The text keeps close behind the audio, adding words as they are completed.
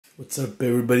What's up,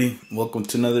 everybody? Welcome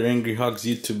to another Angry Hogs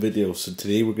YouTube video. So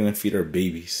today we're gonna feed our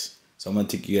babies. So I'm gonna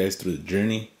take you guys through the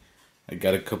journey. I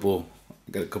got a couple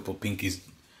pinkies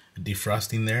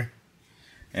defrosting there,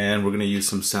 and we're gonna use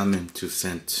some salmon to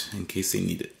scent in case they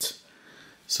need it.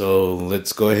 So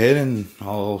let's go ahead and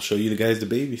I'll show you guys the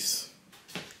babies.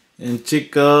 And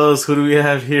chicos, who do we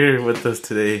have here with us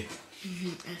today?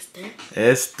 Esther.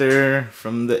 Esther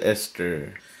from the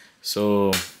Esther.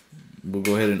 So we'll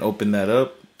go ahead and open that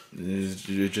up.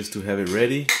 Just to have it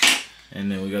ready, and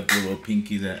then we got the little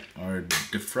pinkies that are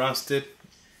defrosted,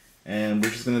 and we're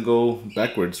just gonna go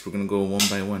backwards. We're gonna go one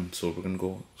by one. So we're gonna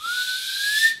go,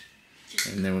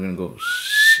 and then we're gonna go.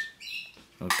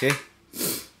 Okay.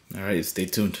 All right. Stay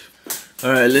tuned.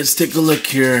 All right. Let's take a look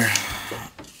here.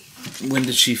 When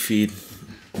did she feed?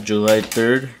 July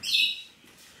 3rd.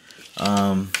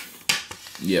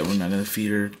 Yeah, we're not gonna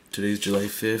feed her. Today's July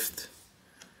 5th.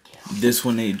 This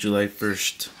one ate July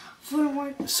 1st.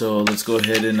 So let's go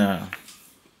ahead and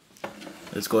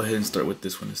start with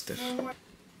this one instead.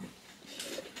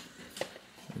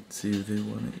 Let's see if they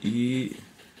want to eat.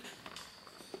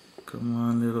 Come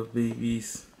on, little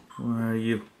babies. Where are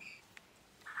you?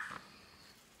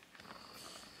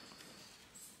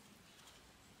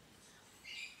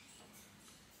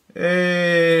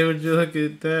 Hey, would you look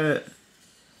at that?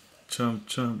 Chomp,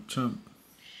 chomp, chomp.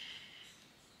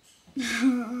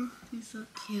 He's so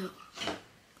cute.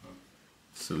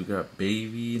 So we got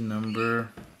baby number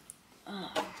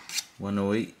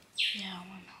 108. Yeah,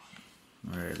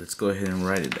 108. Alright, let's go ahead and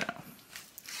write it down.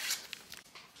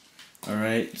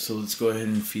 Alright, so let's go ahead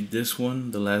and feed this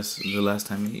one. The last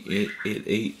time it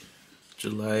ate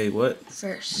July what?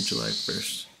 1st. July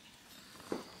 1st.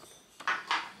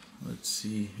 Let's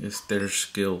see. It's their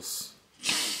skills.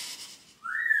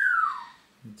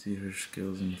 Let's see her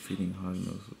skills in feeding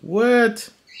hognose. What?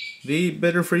 They eat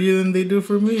better for you than they do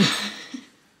for me.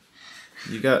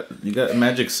 You got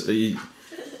magic.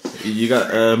 You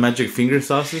got magic finger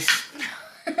sauces.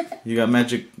 You got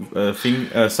magic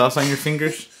sauce on your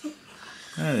fingers.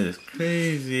 That is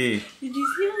crazy. Did you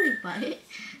see how they bite?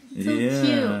 It's so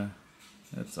cute.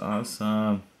 That's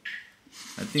awesome.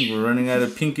 I think we're running out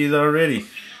of pinkies already,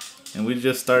 and we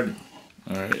just started.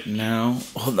 All right, now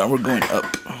hold on. We're going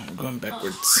up. We're going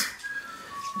backwards.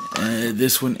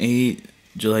 This one ate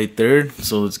July 3rd,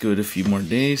 so let's give it a few more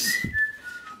days.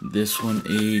 This one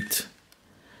ate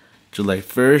July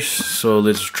 1st, so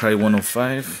let's try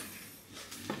 105.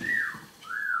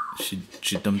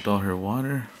 She dumped all her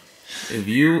water. If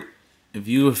you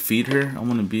feed her, I'm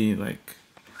gonna be like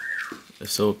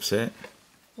so upset.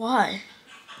 Why?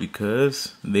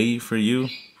 Because they eat for you,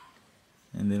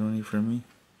 and they don't eat for me.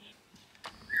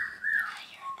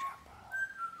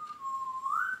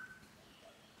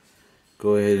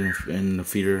 Go ahead and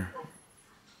feed her.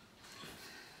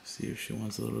 See if she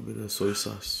wants a little bit of soy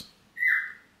sauce.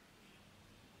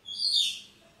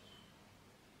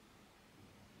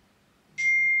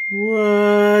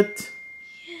 What?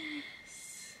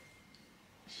 Yes.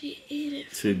 She ate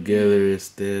it. Together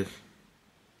instead.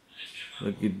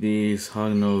 Look at these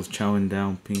hognose chowing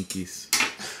down pinkies.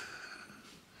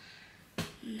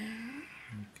 No.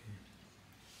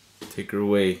 Okay. Take her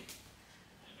away.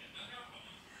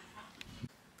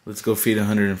 Let's go feed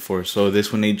 104. So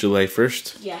this one ate July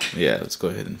 1st? Yeah. Yeah, let's go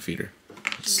ahead and feed her.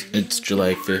 It's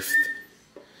July 5th.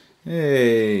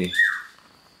 Hey.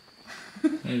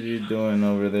 What are you doing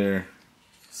over there?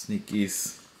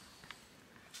 Sneakies.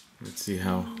 Let's see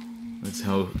how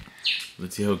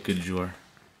good you are.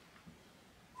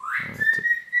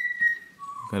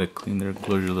 Gotta clean their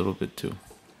enclosure a little bit too.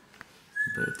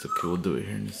 But it's okay, we'll do it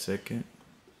here in a second.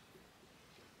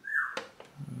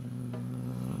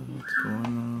 What's going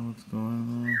on? What's going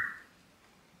on?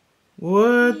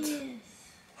 What? Yes.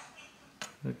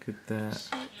 Look at that.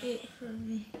 She ate from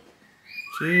me.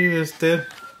 Jeez, Dad.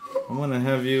 I'm gonna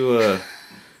have you,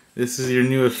 this is your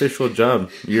new official job.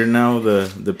 You're now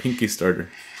the pinky starter.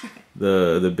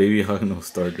 The baby hognose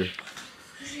starter.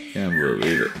 Can't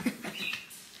believe it.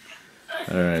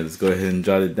 Alright, let's go ahead and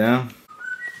jot it down.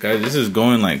 Guys, this is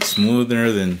going like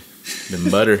smoother than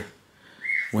butter.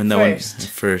 When that one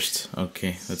first.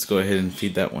 Okay, let's go ahead and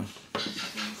feed that one.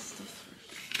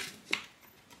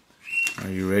 Are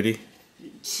you ready?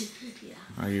 Yeah.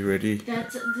 Are you ready?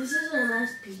 This is our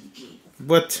last pinky.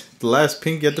 What? The last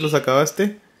pink? ¿Ya te los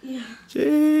acabaste? Yeah.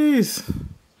 Jeez.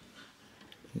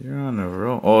 You're on a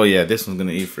roll. Oh yeah, this one's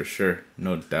gonna eat for sure.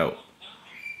 No doubt.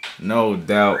 No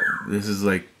doubt. This is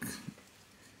like...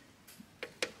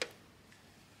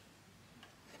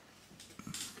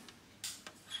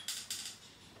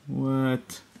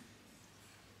 What?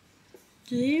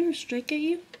 Did they ever strike at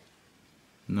you?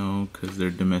 No, because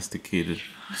they're domesticated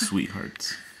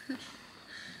sweethearts.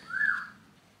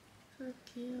 So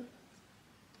cute.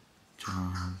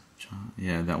 John.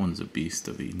 Yeah, that one's a beast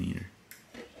of an eater.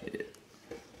 Yeah.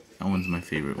 That one's my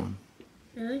favorite one.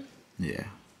 Really? Yeah.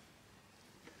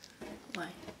 Why?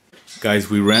 Guys,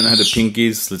 we ran out of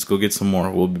pinkies. Let's go get some more.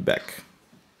 We'll be back.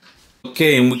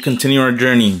 Okay, and we continue our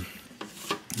journey.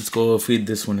 Let's go feed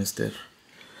this one instead.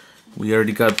 We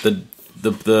already got the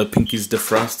pinkies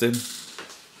defrosted.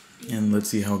 And let's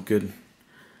see how good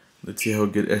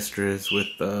Esther is with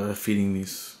feeding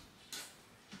these.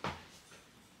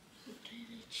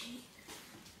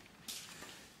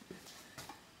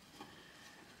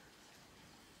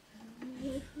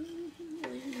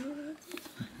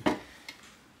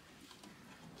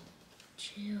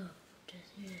 Chill.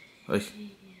 Like,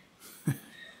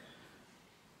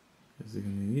 is it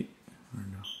gonna eat or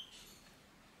no?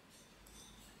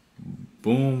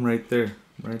 Boom! Right there.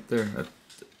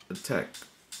 Attack.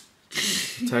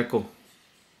 Tackle.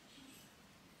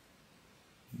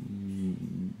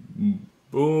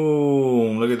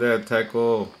 Boom! Look at that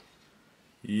tackle.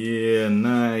 Yeah,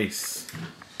 nice.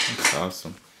 That's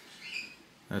awesome.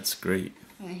 That's great.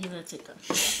 And he lets it go.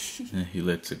 Yeah, he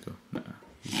lets it go. Nah,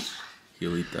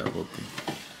 he'll eat that whole thing.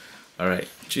 Alright.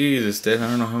 Jesus, Dad, I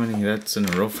don't know how many that's in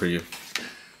a row for you.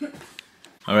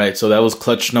 Alright, so that was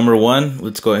clutch number 1.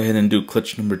 Let's go ahead and do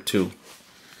clutch number 2.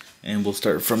 And we'll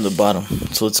start from the bottom.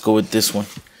 So let's go with this one.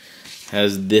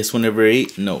 Has this one ever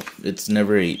ate? No, it's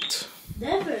never ate.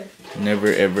 Never?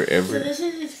 Never, ever, ever. So this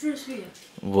is its first meal?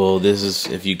 Well, this is,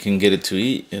 if you can get it to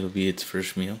eat, it'll be its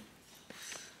first meal.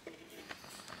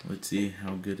 Let's see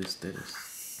how good that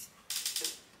is.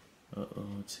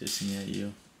 Uh-oh, it's hissing at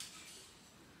you.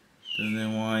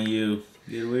 Doesn't want you.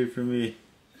 Get away from me.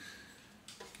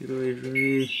 Get away from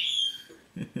me.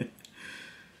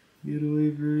 Get away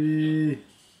from me.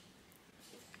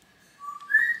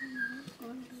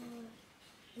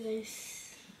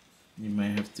 Nice. You might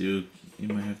have to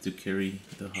carry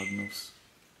the hognose.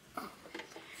 Hi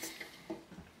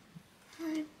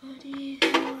buddy,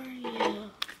 how are you?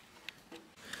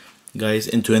 Guys,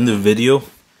 and to end the video,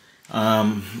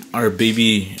 our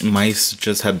baby mice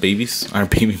just had babies.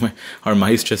 Our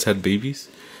mice just had babies.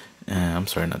 I'm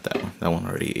sorry, not that one. That one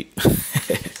already ate.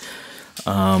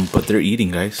 But they're eating,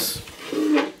 guys.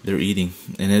 They're eating,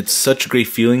 and it's such a great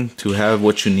feeling to have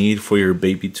what you need for your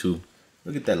baby to.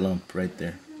 Look at that lump right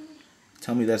there.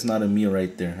 Tell me that's not a meal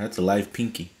right there. That's a live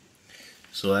pinky.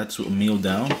 So that's a meal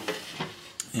down,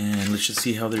 and let's just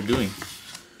see how they're doing.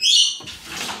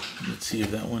 Let's see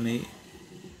if that one ate.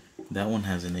 That one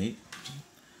hasn't ate.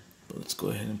 But let's go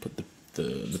ahead and put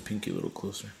the pinky a little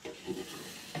closer.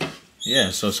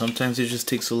 Yeah, so sometimes it just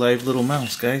takes a live little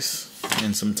mouse, guys.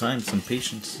 And some time, some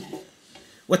patience.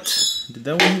 What? Did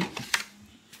that one eat?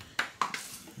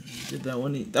 Did that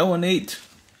one eat? That one ate.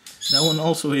 That one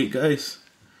also ate, guys.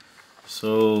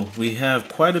 So we have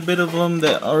quite a bit of them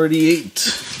that already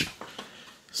ate.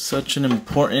 Such an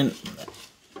important...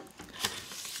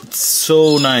 It's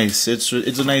so nice. It's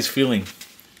a nice feeling.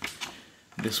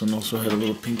 This one also had a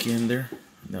little pinky in there.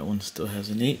 That one still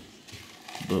hasn't ate,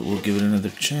 but we'll give it another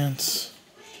chance.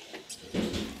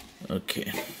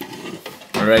 Okay.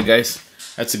 Alright, guys.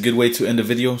 That's a good way to end the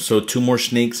video. So 2 more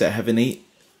snakes that haven't ate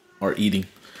are eating.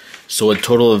 So a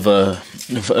total of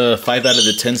 5 out of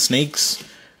the 10 snakes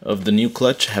of the new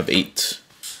clutch have ate.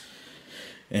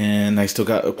 And I still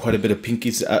got quite a bit of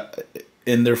pinkies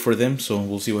in there for them. So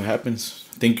we'll see what happens.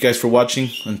 Thank you guys for watching.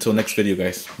 Until next video,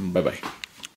 guys. Bye-bye.